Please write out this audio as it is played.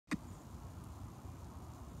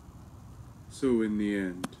So in the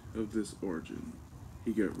end of this origin,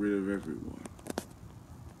 he got rid of everyone.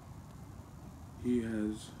 He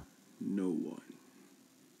has no one.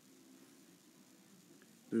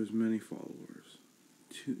 There's many followers.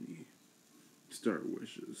 Toonie, Star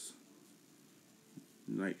Wishes,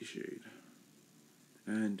 Nightshade,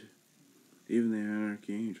 and even the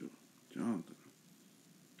Anarchy Angel, Jonathan,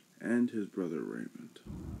 and his brother Raymond.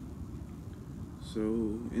 So,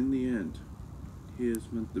 in the end, he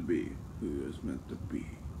is meant to be who he is meant to be.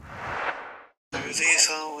 Everything's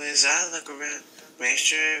always, I look around, make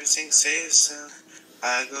sure everything stays sound.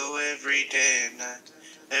 I go every day and night,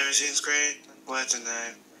 everything's great, what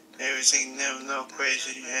tonight? Everything never no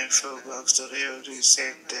crazy, and football still here to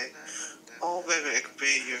save the day. Oh baby, I could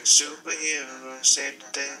be your superhero, save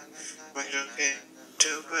the day, make it okay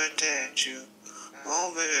to protect you.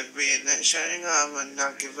 Oh baby, I could be in that shining armor,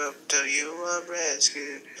 not give up till you are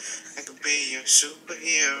rescued. I could be your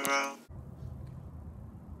superhero.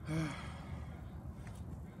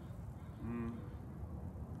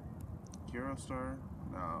 Hero Star?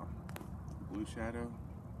 No. Blue Shadow?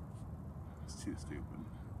 It's too stupid.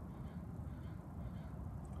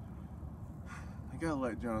 I gotta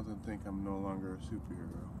let Jonathan think I'm no longer a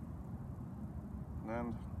superhero.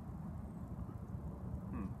 And...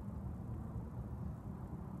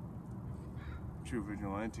 true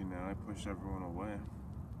vigilante now, I push everyone away.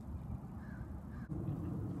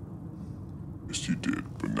 Yes, you did,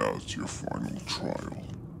 but now it's your final trial.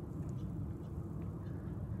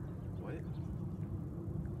 What?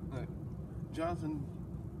 Look, Jonathan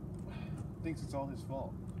thinks it's all his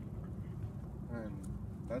fault. And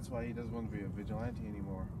that's why he doesn't want to be a vigilante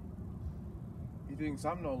anymore. He thinks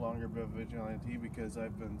I'm no longer a vigilante because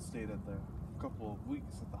I've been stayed at the couple of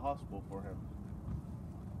weeks at the hospital for him.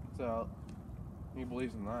 So, he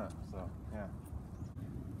believes in that, so, yeah.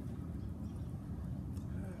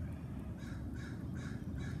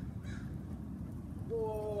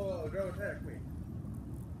 Whoa, don't attack me.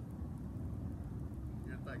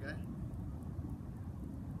 You're not that guy?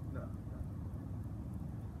 No.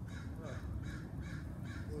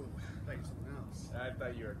 Oh. Ooh, I thought you were something else. I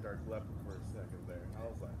thought you were a dark leopard for a second there. I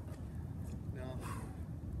was like, No.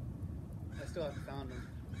 I still haven't found him.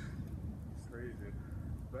 it's crazy.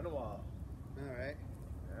 It's been a while. Alright.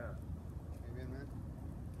 Yeah. Maybe in that.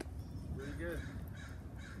 Pretty good.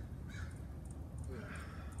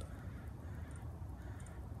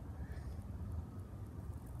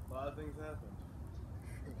 A lot of things happened.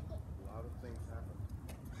 A lot of things happened.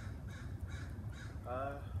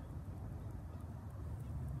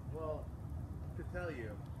 Well, to tell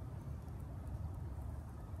you,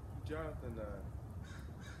 Jonathan,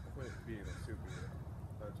 quit being a superhero.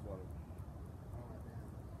 That's one of them. Oh, man.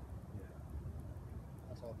 Yeah.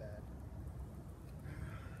 That's all bad.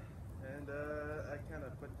 And, I kind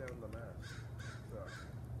of put down the mask. So,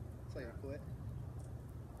 So you quit?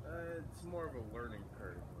 it's more of a learning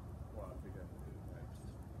curve. What we got to do next.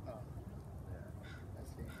 Oh, Yeah. I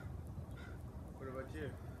see. What about you?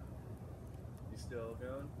 You still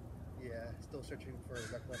going? Yeah, still searching for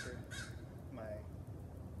Black Leopard. My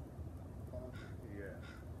phone. Yeah.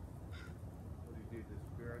 What did he do?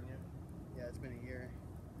 Disappear on you? Yeah, it's been a year.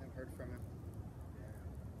 I haven't heard from him.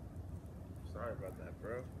 Sorry about that,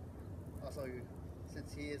 bro. Also,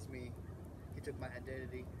 since he is me, he took my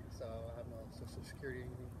identity, so I have no social security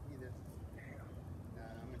either.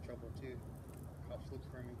 I'm in trouble too. Cops look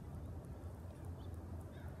for me.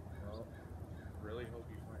 Well, really hope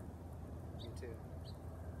you find it. Me too.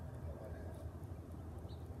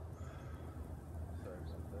 Sorry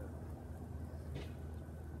about that.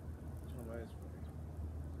 Which one reminds me?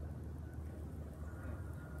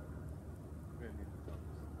 I'm gonna need to talk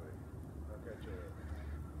to somebody. I'll catch you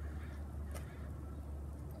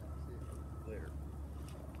later.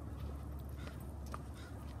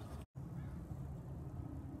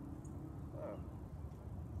 Oh.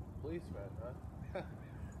 Policeman, huh?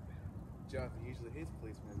 Jonathan usually hates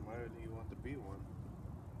policemen. Why would he want to be one?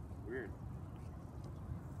 Weird.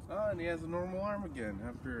 Oh, and he has a normal arm again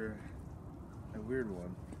after a weird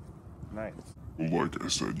one. Nice. Like I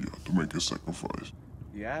said, you have to make a sacrifice.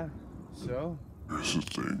 Yeah? So? Here's the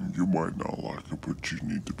thing, you might not like it, but you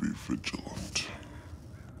need to be vigilant.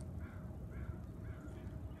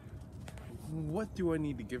 What do I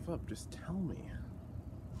need to give up? Just tell me.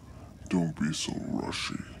 Don't be so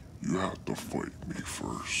rushy. You have to fight me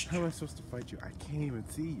first. How am I supposed to fight you? I can't even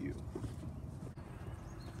see you.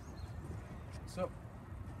 So,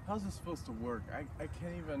 how's this supposed to work? I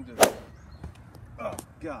can't even just... Oh,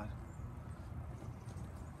 God.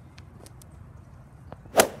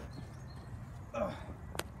 Ugh.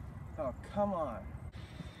 Oh, come on.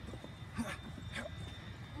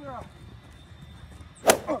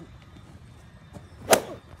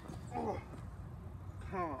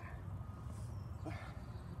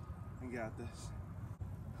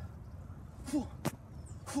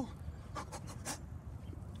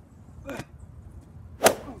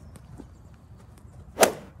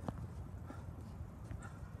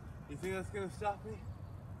 think that's gonna stop me?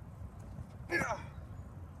 Yeah.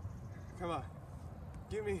 Come on.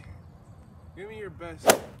 Give me your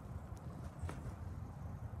best.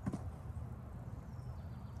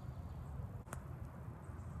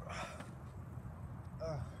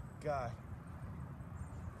 Oh, God.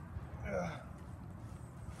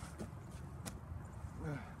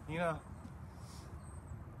 You know,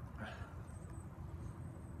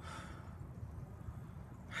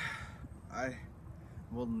 I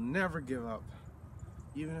will never give up.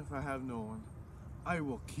 Even if I have no one, I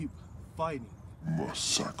will keep fighting. Must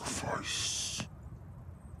sacrifice.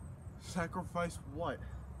 Sacrifice what?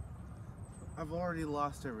 I've already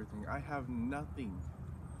lost everything. I have nothing.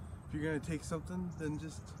 If you're gonna take something, then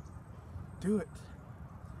just do it.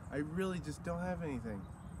 I really just don't have anything.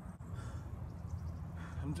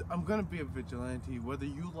 I'm gonna be a vigilante, whether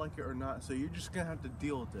you like it or not, so you're just gonna have to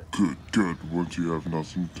deal with it. Good. Once you have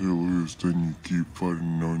nothing to lose, then you keep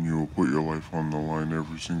fighting knowing you'll put your life on the line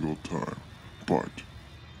every single time. But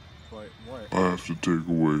What? I have to take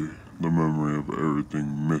away the memory of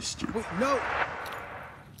everything mystic. Wait, no!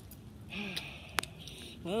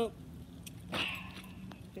 Well,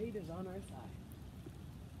 fate is on our side.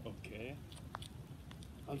 Okay.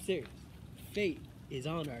 I'm serious. Fate is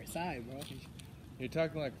on our side, bro. You're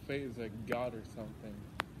talking like fate is like God or something.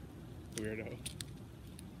 Weirdo.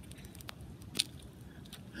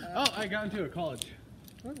 Oh, I got into a college.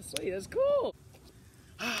 Oh, sweet. That's cool.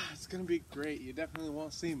 It's gonna be great. You definitely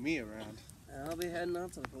won't see me around. I'll be heading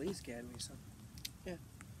out to the police academy, so. Yeah.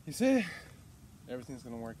 You see? Everything's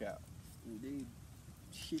gonna work out. Indeed.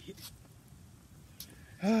 Yeah.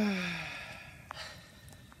 Have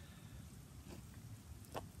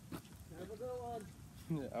a good one.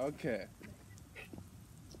 Okay.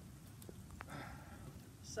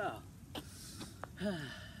 So. Man, oh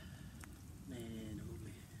man.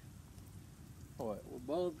 What? We're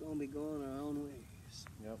both gonna be going our own ways.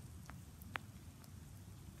 Yep.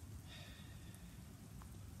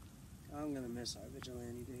 I'm gonna miss our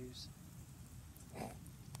vigilante days.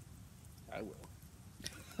 I will.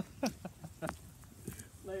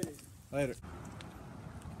 Later. Later.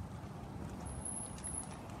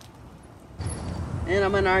 And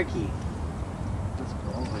I'm an Archie. That's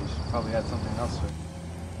cool. They should probably add something else to it.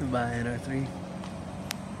 Goodbye, NR3.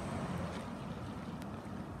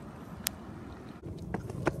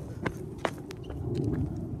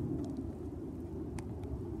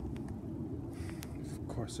 Of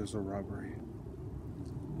course there's a robbery.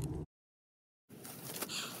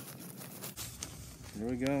 Here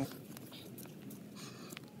we go.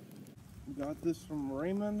 Got this from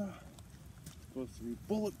Raymond. Supposed to be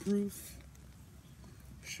bulletproof.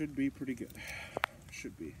 Should be pretty good.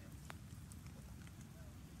 Should be.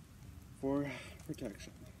 For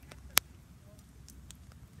protection.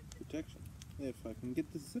 Protection. If I can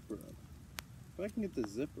get the zipper up. If I can get the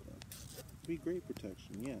zipper up, it'd be great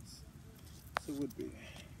protection, yes. So it would be.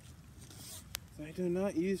 So I do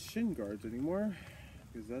not use shin guards anymore,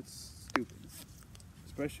 because that's stupid.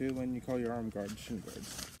 Especially when you call your arm guards shin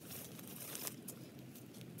guards.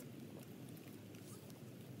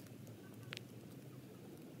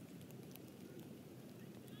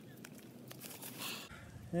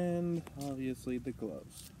 And obviously the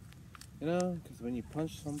gloves. You know, because when you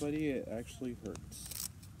punch somebody, it actually hurts.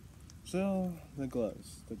 So, the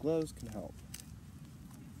gloves. The gloves can help.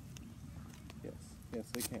 Yes,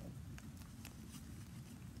 they can.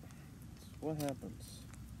 So what happens?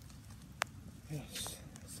 Yes,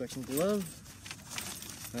 second glove.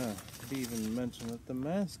 Ah, I didn't even mention that the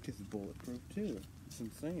mask is bulletproof too. It's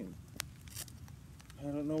insane. I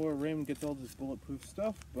don't know where Raymond gets all this bulletproof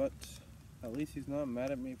stuff, but at least he's not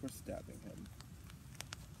mad at me for stabbing him.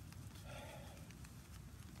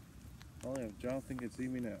 Only if Jonathan can see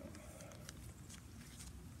me now.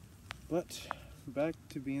 But, back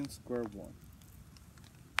to being square one.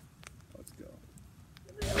 Let's go.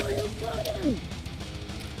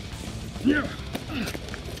 Yeah.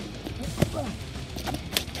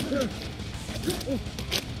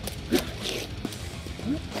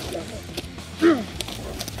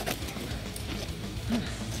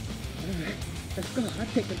 Let's go. I'll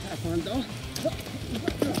take the taekwondo.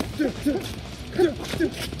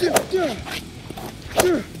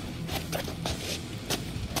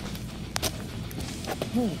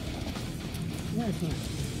 Nice one.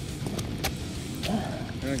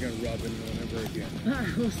 You're not gonna rub anyone ever again.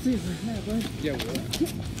 Alright, we'll see about that, bud. Yeah, we'll.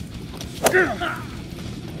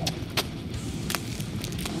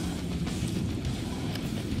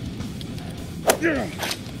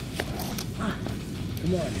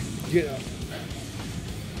 Come on, get up.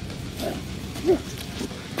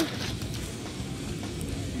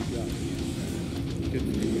 You got it. Good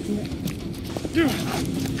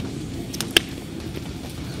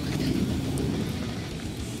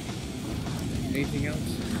Anything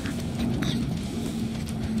else?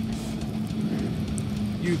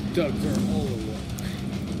 You thugs are all alone.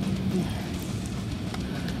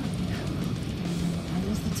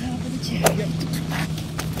 Almost the top of the chair. Yep.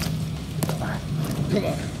 Come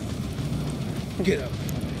on. Get up.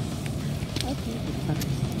 Okay.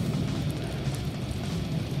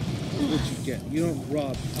 That's what you get. You don't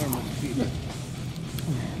rob harmless people.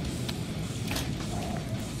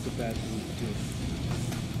 It's a bad thing to do.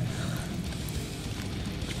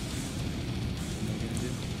 What am I gonna do?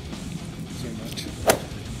 So much.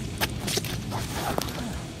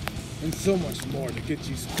 And so much more to get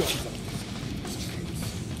you scums off the streets.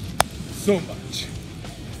 So much.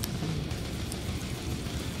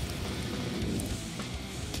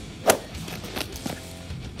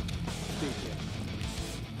 Take care.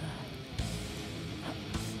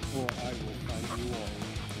 Or I will find you all.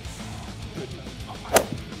 Good night.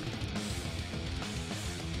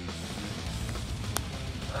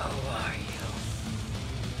 Who are you?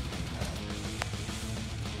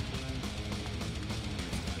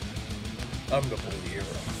 I'm the holy hero.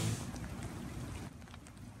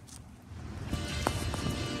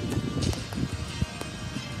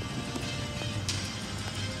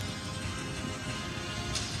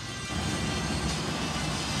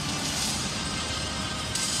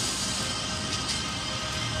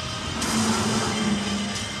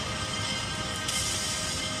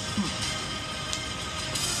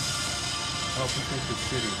 I'll protect the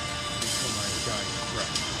city until my dying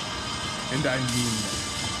breath. And I mean that.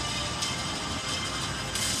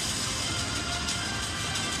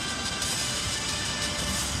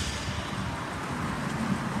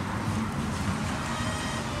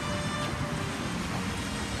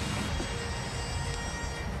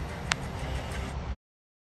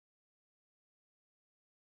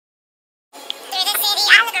 Through the city,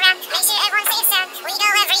 I look around, make sure everyone's safe sound. We go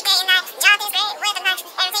every day and night. Jonathan's great with the knife.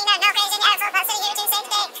 Everything that no crazy ever but for you to save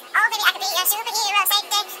the day. Oh baby, I can be your superhero, save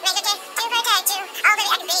the day. Make a day to protect you. Oh baby,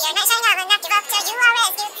 I can be your night shine. I will not give up till you are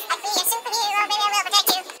rescued. I can be your superhero, baby, I will protect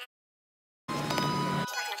you.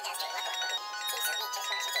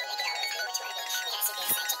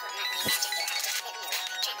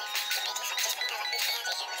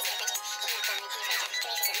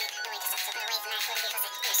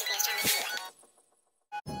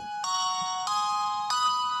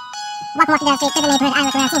 Walk down the street, through the neighborhood, I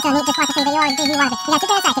look around, seems so neat, just watch the thing that you always do, you want it. You got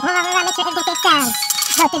super sidekick, move around, make sure everything stays down.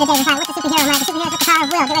 Go through the days and time, what's the superhero mind? The superheroes with the power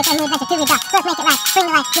of will, get ready for a new adventure to read up. So let's make it right, bring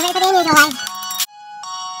the light, get ready for the unusual life.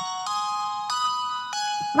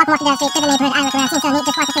 Walk down the street, through the neighborhood, I look around, seems so neat,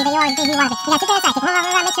 just watch the thing that you always do, you want it. You got super sidekick, move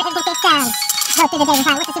around, make sure everything stays down. Go through the days and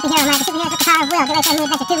time, what's the superhero mind? The superheroes with the power of will, get ready for a new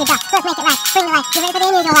adventure to read up. So let's make it right, bring the light, get ready for the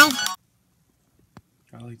unusual life.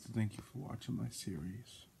 I'd like to thank you for watching my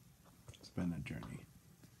series. It's been a journey.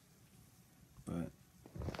 But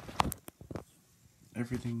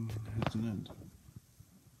everything has an end.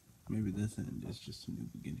 Maybe this end is just a new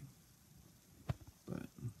beginning.